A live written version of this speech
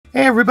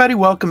Hey everybody,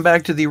 welcome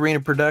back to the Arena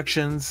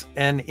Productions,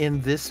 and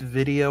in this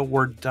video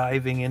we're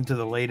diving into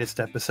the latest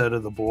episode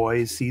of The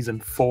Boys, Season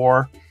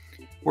 4.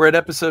 We're at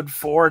Episode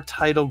 4,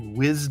 titled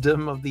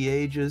Wisdom of the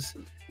Ages,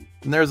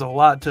 and there's a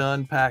lot to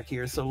unpack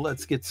here, so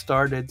let's get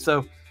started.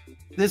 So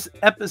this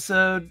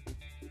episode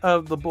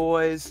of The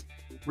Boys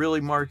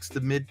really marks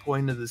the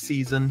midpoint of the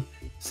season,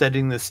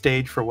 setting the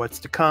stage for what's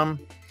to come.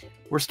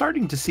 We're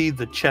starting to see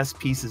the chess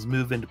pieces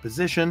move into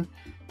position,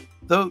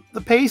 though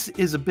the pace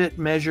is a bit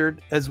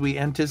measured as we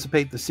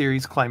anticipate the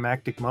series'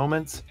 climactic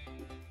moments.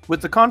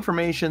 With the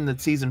confirmation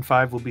that Season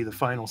 5 will be the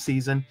final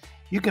season,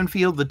 you can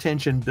feel the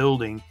tension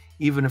building,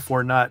 even if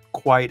we're not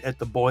quite at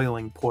the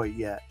boiling point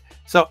yet.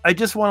 So I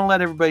just want to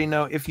let everybody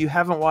know, if you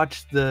haven't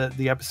watched the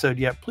episode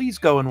yet, please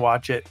go and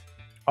watch it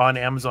on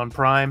Amazon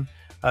Prime,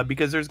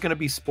 because there's going to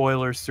be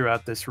spoilers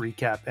throughout this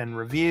recap and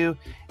review.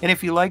 And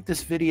if you like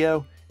this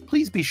video,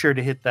 please be sure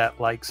to hit that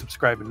like,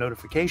 subscribe, and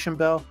notification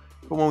bell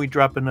for when we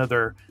drop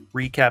another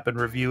recap and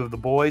review of The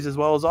Boys, as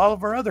well as all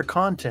of our other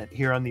content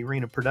here on the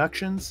Arena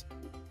Productions.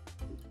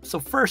 So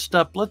first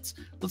up, let's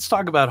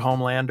talk about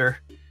Homelander.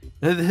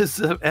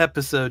 This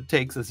episode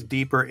takes us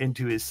deeper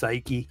into his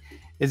psyche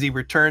as he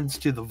returns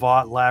to the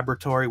Vought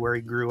laboratory where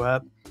he grew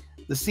up.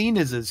 The scene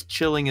is as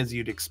chilling as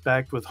you'd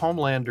expect, with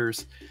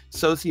Homelander's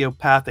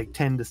sociopathic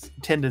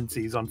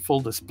tendencies on full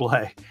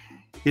display.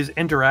 His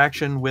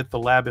interaction with the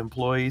lab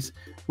employees,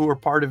 who are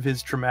part of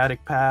his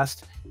traumatic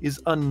past,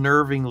 is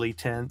unnervingly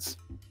tense.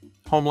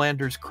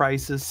 Homelander's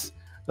crisis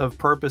of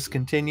purpose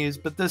continues,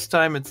 but this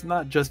time it's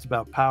not just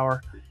about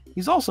power.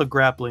 He's also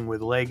grappling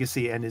with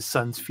legacy and his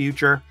son's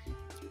future.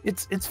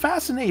 It's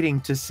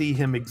fascinating to see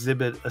him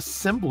exhibit a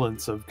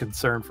semblance of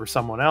concern for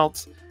someone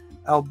else,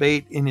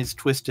 albeit in his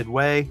twisted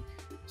way.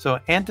 So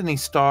Anthony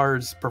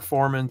Starr's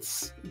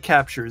performance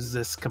captures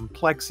this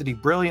complexity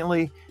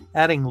brilliantly,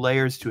 adding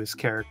layers to his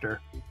character.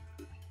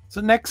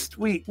 So next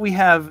we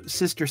have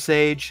Sister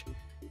Sage.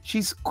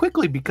 She's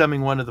quickly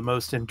becoming one of the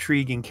most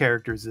intriguing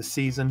characters this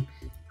season.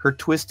 Her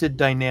twisted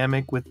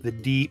dynamic with the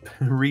Deep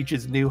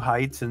reaches new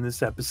heights in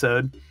this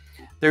episode.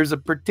 There's a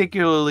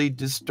particularly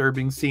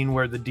disturbing scene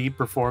where the Deep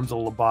performs a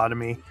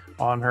lobotomy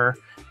on her.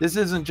 This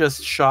isn't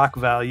just shock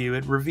value,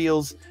 it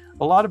reveals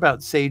a lot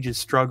about Sage's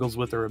struggles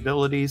with her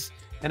abilities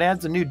and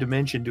adds a new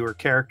dimension to her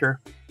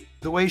character.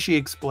 The way she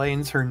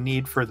explains her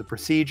need for the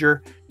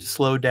procedure to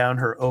slow down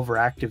her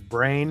overactive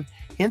brain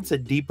hints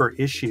at deeper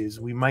issues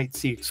we might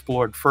see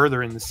explored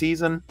further in the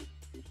season.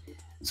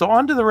 So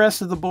on to the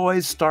rest of the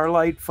boys.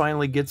 Starlight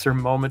finally gets her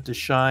moment to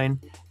shine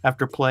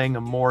after playing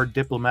a more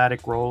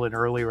diplomatic role in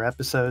earlier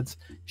episodes.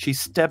 She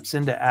steps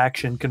into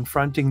action,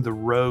 confronting the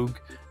rogue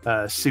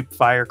Soup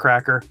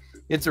Firecracker.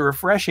 It's a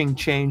refreshing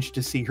change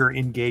to see her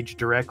engage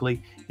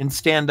directly and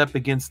stand up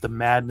against the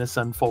madness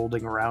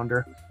unfolding around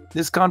her.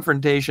 This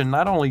confrontation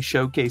not only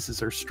showcases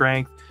her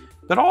strength,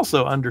 but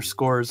also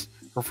underscores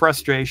her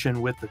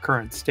frustration with the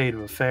current state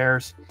of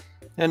affairs.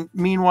 And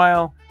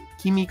meanwhile,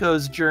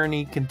 Kimiko's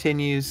journey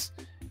continues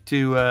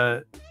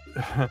to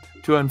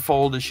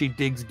unfold as she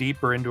digs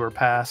deeper into her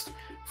past.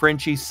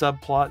 Frenchie's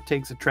subplot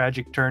takes a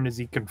tragic turn as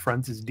he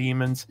confronts his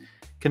demons,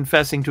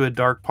 confessing to a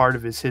dark part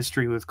of his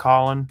history with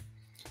Colin.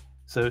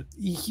 So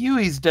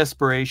Huey's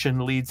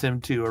desperation leads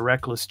him to a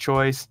reckless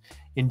choice,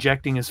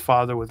 injecting his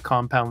father with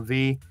Compound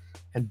V.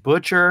 And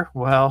Butcher,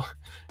 well,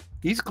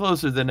 he's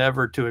closer than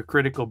ever to a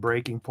critical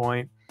breaking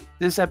point.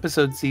 This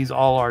episode sees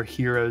all our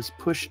heroes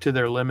pushed to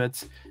their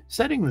limits,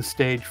 setting the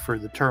stage for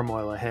the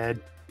turmoil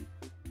ahead.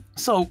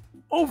 So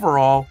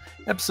overall,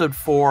 Episode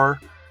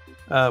 4,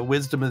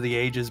 Wisdom of the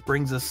Ages,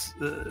 brings us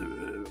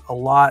a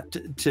lot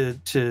to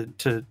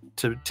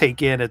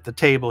take in at the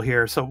table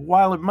here. So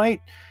while it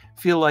might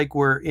feel like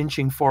we're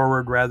inching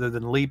forward rather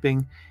than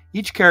leaping,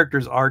 each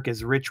character's arc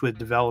is rich with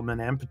development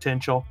and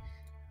potential.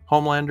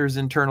 Homelander's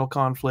internal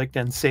conflict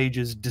and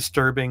Sage's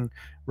disturbing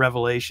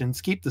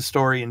revelations keep the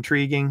story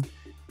intriguing.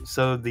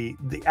 So the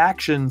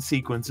action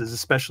sequences,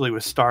 especially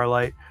with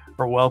Starlight,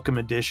 are a welcome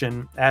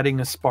addition,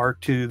 adding a spark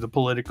to the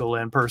political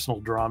and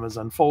personal dramas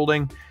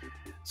unfolding.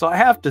 So I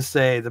have to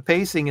say, the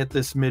pacing at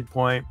this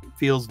midpoint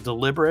feels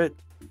deliberate,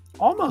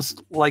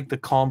 almost like the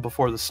calm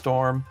before the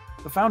storm.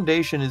 The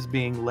foundation is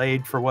being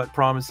laid for what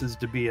promises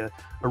to be a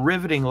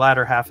riveting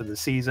latter half of the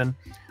season.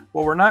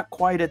 While we're not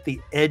quite at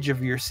the edge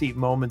of your seat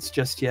moments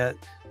just yet,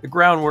 the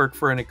groundwork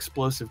for an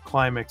explosive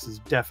climax is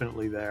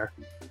definitely there.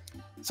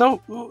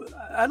 So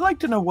I'd like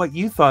to know what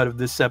you thought of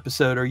this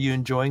episode. Are you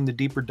enjoying the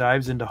deeper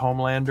dives into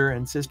Homelander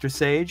and Sister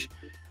Sage?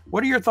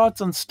 What are your thoughts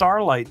on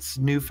Starlight's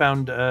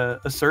newfound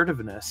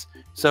assertiveness?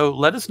 So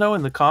let us know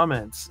in the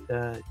comments,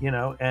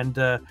 and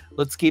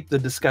let's keep the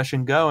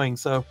discussion going.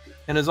 So,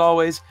 and as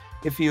always,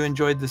 if you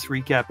enjoyed this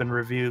recap and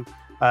review,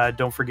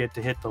 don't forget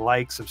to hit the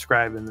like,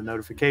 subscribe, and the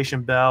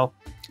notification bell.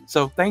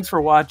 So thanks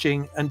for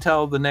watching.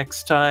 Until the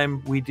next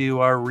time we do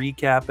our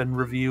recap and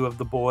review of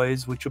The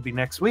Boys, which will be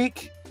next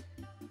week,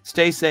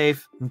 stay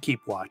safe and keep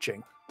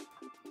watching.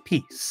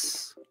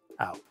 Peace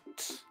out.